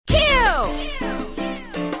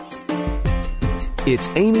It's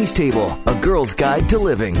Amy's Table, a girl's guide to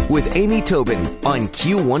living with Amy Tobin on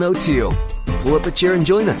Q102. Pull up a chair and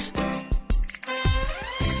join us.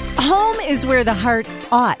 Home is where the heart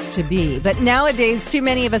ought to be, but nowadays too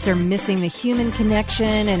many of us are missing the human connection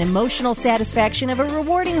and emotional satisfaction of a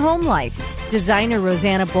rewarding home life. Designer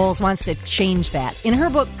Rosanna Bowles wants to change that. In her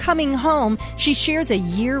book, Coming Home, she shares a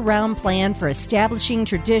year-round plan for establishing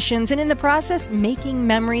traditions and in the process, making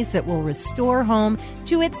memories that will restore home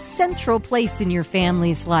to its central place in your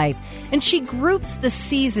family's life. And she groups the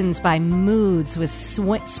seasons by moods with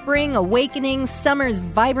spring awakening, summer's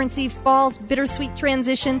vibrancy, fall's bittersweet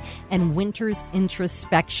transition, and winter's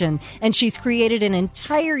introspection. And she's created an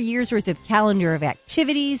entire year's worth of calendar of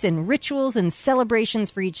activities and rituals and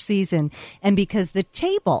celebrations for each season. And because the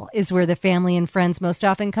table is where the family and friends most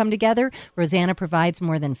often come together, Rosanna provides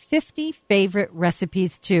more than 50 favorite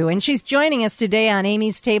recipes too. And she's joining us today on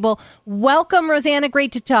Amy's Table. Welcome, Rosanna.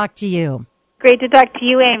 Great to talk to you. Great to talk to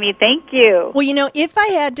you, Amy. Thank you. Well, you know, if I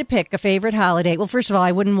had to pick a favorite holiday, well, first of all,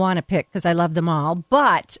 I wouldn't want to pick because I love them all,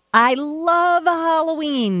 but I love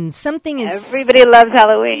Halloween. Everybody loves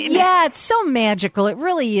Halloween. Yeah, it's so magical. It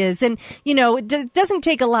really is. And, you know, it doesn't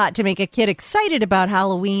take a lot to make a kid excited about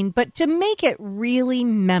Halloween, but to make it really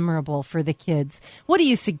memorable for the kids. What do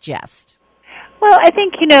you suggest? Well, I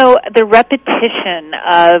think, the repetition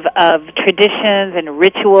of traditions and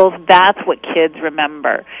rituals, that's what kids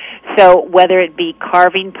remember. So whether it be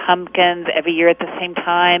carving pumpkins every year at the same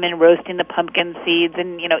time and roasting the pumpkin seeds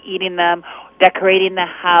and, eating them, decorating the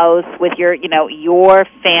house with your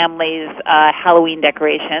family's Halloween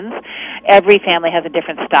decorations. Every family has a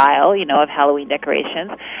different style, of Halloween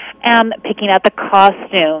decorations. And picking out the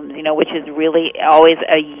costumes, which is really always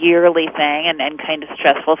a yearly thing and kind of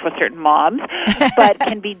stressful for certain moms, but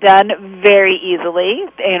can be done very easily,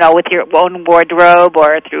 with your own wardrobe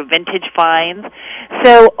or through vintage finds.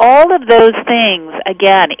 So all of those things,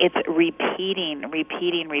 again, it's repeating,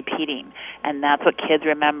 and that's what kids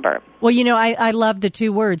remember. Well, I love the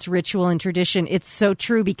two words, ritual and tradition. It's so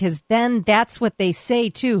true because then that's what they say,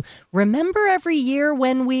 too. Remember every year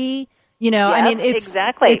when we... Yes,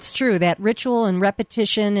 exactly. It's true that ritual and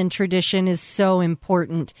repetition and tradition is so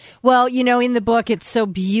important. Well, in the book, it's so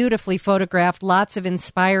beautifully photographed, lots of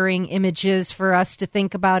inspiring images for us to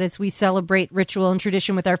think about as we celebrate ritual and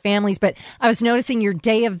tradition with our families. But I was noticing your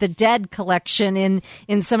Day of the Dead collection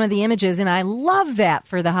in some of the images, and I love that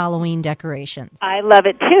for the Halloween decorations. I love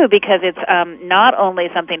it, too, because it's not only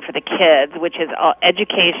something for the kids, which is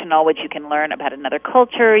educational, which you can learn about another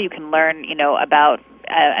culture, you can learn, about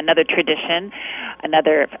another tradition,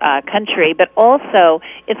 another country, but also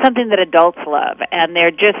it's something that adults love, and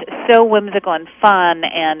they're just so whimsical and fun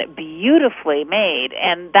and beautifully made,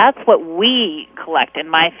 and that's what we collect in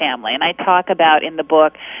my family. And I talk about in the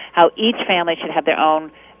book how each family should have their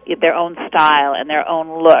own style and their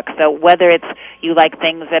own look. So whether it's you like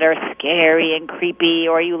things that are scary and creepy,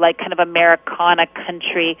 or you like kind of Americana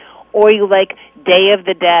country, or you like Day of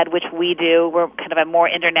the Dead, which we do, we're kind of a more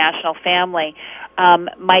international family.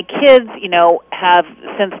 My kids, have,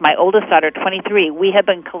 since my oldest daughter, 23, we have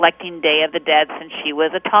been collecting Day of the Dead since she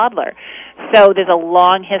was a toddler. So there's a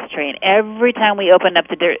long history, and every time we open up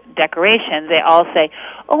the decorations, they all say,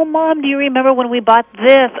 "Oh, Mom, do you remember when we bought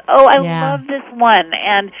this? Oh, I love this one."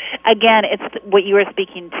 And again, it's what you were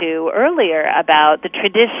speaking to earlier about the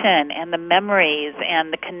tradition and the memories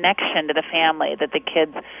and the connection to the family that the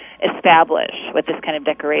kids establish with this kind of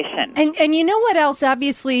decoration. And you know what else?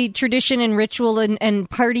 Obviously, tradition and ritual and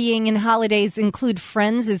partying and holidays include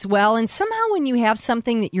friends as well. And somehow when you have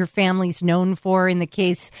something that your family's known for, in the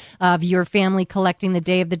case of your family collecting the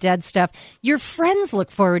Day of the Dead stuff, your friends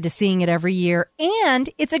look forward to seeing it every year. And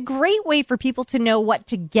it's a great way for people to know what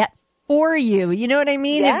to get for you. You know what I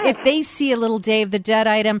mean? Yes. If they see a little Day of the Dead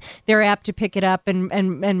item, they're apt to pick it up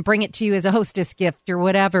and bring it to you as a hostess gift or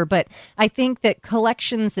whatever. But I think that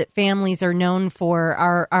collections that families are known for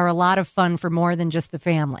are a lot of fun for more than just the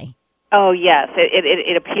family. Oh, yes.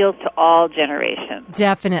 It appeals to all generations.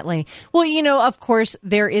 Definitely. Well, of course,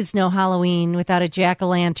 there is no Halloween without a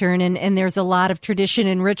jack-o'-lantern, and there's a lot of tradition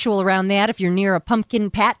and ritual around that. If you're near a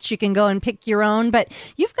pumpkin patch, you can go and pick your own. But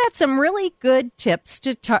you've got some really good tips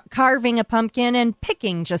to carving a pumpkin and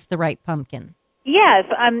picking just the right pumpkin. Yes,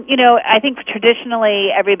 I think traditionally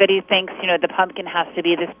everybody thinks, the pumpkin has to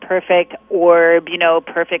be this perfect orb,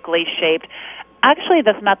 perfectly shaped. Actually,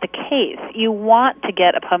 that's not the case. You want to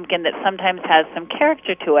get a pumpkin that sometimes has some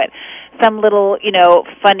character to it, some little,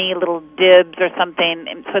 funny little dibs or something,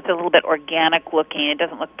 and so it's a little bit organic looking. It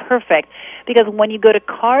doesn't look perfect, because when you go to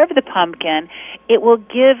carve the pumpkin, it will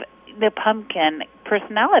give the pumpkin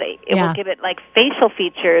personality. It will give it, like, facial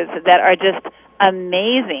features that are just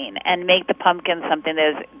amazing and make the pumpkin something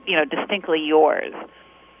that is, distinctly yours.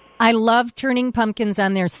 I love turning pumpkins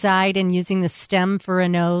on their side and using the stem for a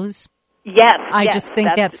nose. Yes. I just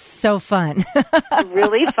think that's so fun.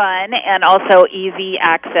 Really fun, and also easy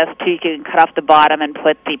access to, you can cut off the bottom and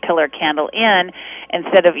put the pillar candle in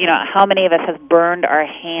instead of, how many of us have burned our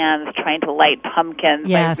hands trying to light pumpkins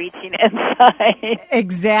by reaching inside.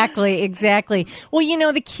 Exactly.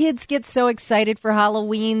 Well, the kids get so excited for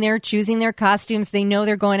Halloween. They're choosing their costumes. They know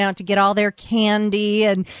they're going out to get all their candy,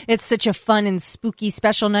 and it's such a fun and spooky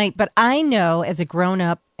special night. But I know as a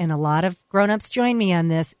grown-up, and a lot of grown-ups join me on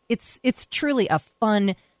this, it's truly a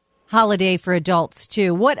fun holiday for adults,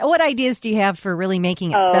 too. What ideas do you have for really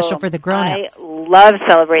making it special for the grown-ups? I love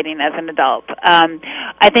celebrating as an adult.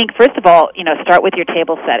 I think, first of all, start with your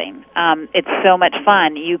table setting. It's so much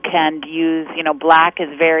fun. You can use, black is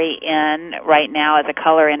very in right now as a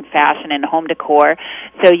color in fashion and home decor,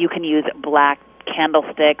 so you can use black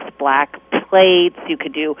candlesticks, black plates. You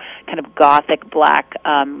could do kind of gothic black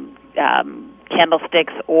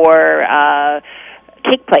candlesticks or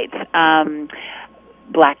cake plates,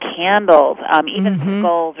 black candles, even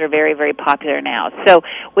skulls are very, very popular now. So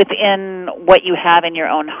within what you have in your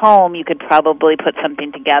own home, you could probably put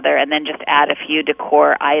something together and then just add a few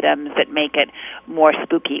decor items that make it more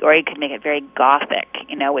spooky, or you could make it very gothic,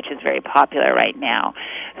 which is very popular right now.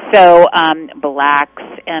 So blacks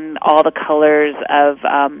and all the colors of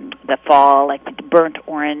the fall, like the burnt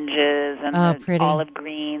oranges and the olive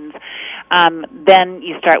greens. Then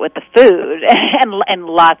you start with the food and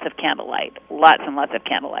lots of candlelight, lots and lots of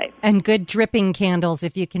candlelight. And good dripping candles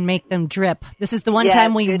if you can make them drip. This is the one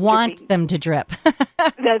time we want them to drip.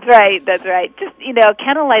 That's right. Just,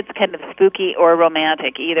 candlelight's kind of spooky or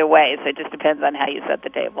romantic either way, so it just depends on how you set the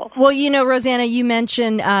table. Well, Rosanna, you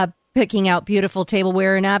mentioned picking out beautiful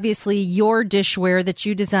tableware, and obviously your dishware that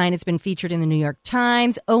you design has been featured in the New York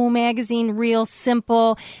Times, O Magazine, Real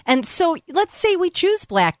Simple. And so let's say we choose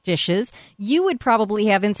black dishes. You would probably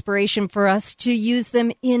have inspiration for us to use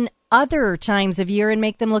them in other times of year and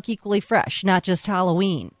make them look equally fresh, not just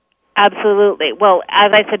Halloween. Absolutely. Well,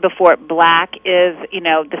 as I said before, black is,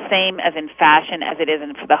 the same as in fashion as it is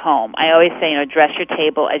for the home. I always say, dress your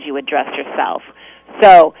table as you would dress yourself.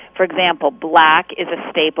 So, for example, black is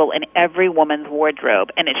a staple in every woman's wardrobe,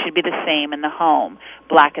 and it should be the same in the home.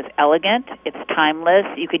 Black is elegant. It's timeless.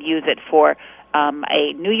 You could use it for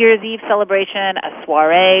a New Year's Eve celebration, a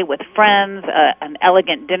soiree with friends, an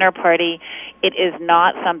elegant dinner party. It is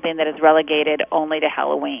not something that is relegated only to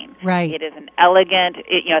Halloween. Right. It is an elegant,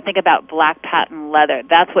 think about black patent leather.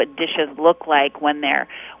 That's what dishes look like when they're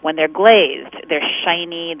glazed. They're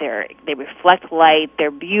shiny, they reflect light, they're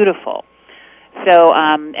beautiful. So,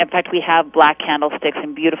 in fact, we have black candlesticks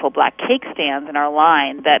and beautiful black cake stands in our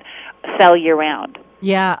line that sell year-round.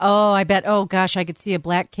 Yeah. Oh, I bet. Oh, gosh, I could see a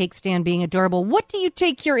black cake stand being adorable. What do you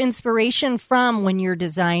take your inspiration from when you're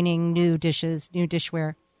designing new dishes, new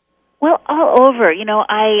dishware? Well, all over.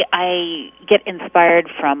 I get inspired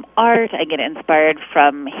from art. I get inspired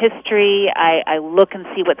from history. I look and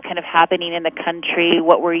see what's kind of happening in the country,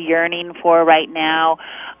 what we're yearning for right now,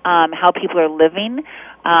 how people are living.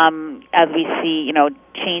 As we see,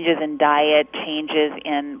 changes in diet, changes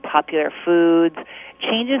in popular foods,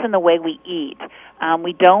 changes in the way we eat.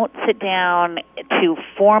 We don't sit down to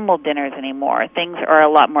formal dinners anymore. Things are a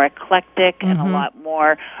lot more eclectic and a lot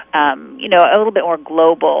more, a little bit more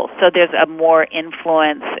global. So there's a more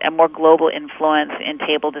global influence in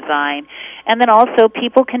table design. And then also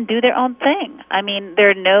people can do their own thing. I mean,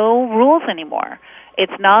 there are no rules anymore.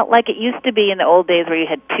 It's not like it used to be in the old days where you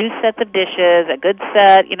had two sets of dishes, a good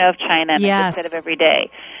set, of china, and a good set of every day.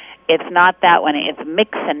 It's not that one. It's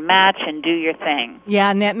mix and match and do your thing. Yeah,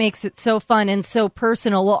 and that makes it so fun and so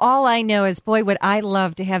personal. Well, all I know is, boy, would I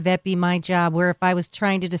love to have that be my job, where if I was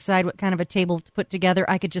trying to decide what kind of a table to put together,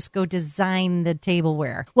 I could just go design the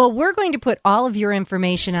tableware. Well, we're going to put all of your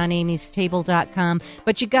information on amystable.com,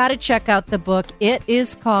 but you got to check out the book. It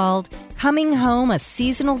is called Coming Home, A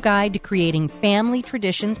Seasonal Guide to Creating Family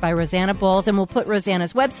Traditions by Rosanna Bowles, and we'll put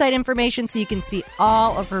Rosanna's website information so you can see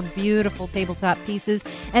all of her beautiful tabletop pieces.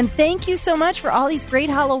 And thank you so much for all these great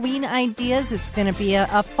Halloween ideas. It's going to be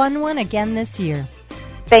a fun one again this year.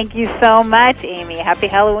 Thank you so much, Amy. Happy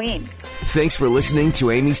Halloween. Thanks for listening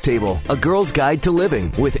to Amy's Table, A Girl's Guide to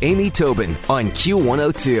Living with Amy Tobin on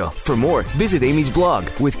Q102. For more, visit Amy's blog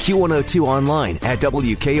with Q102 online at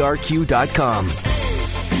WKRQ.com.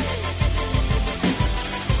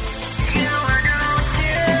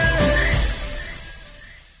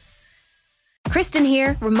 Kristen Susan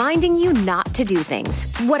here, reminding you not to do things.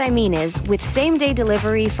 What I mean is, with same-day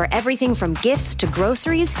delivery for everything from gifts to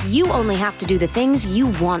groceries, you only have to do the things you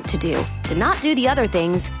want to do. To not do the other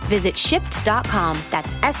things, visit Shipt.com.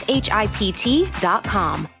 That's SHIPT.com.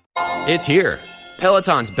 It's here.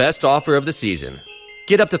 Peloton's best offer of the season.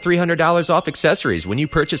 Get up to $300 off accessories when you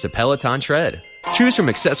purchase a Peloton tread. Choose from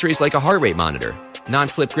accessories like a heart rate monitor,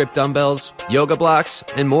 non-slip grip dumbbells, yoga blocks,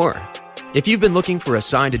 and more. If you've been looking for a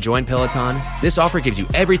sign to join Peloton, this offer gives you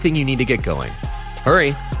everything you need to get going.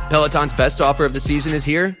 Hurry! Peloton's best offer of the season is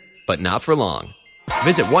here, but not for long.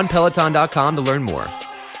 Visit onepeloton.com to learn more.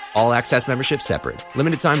 All access membership separate.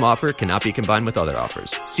 Limited time offer cannot be combined with other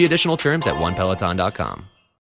offers. See additional terms at onepeloton.com.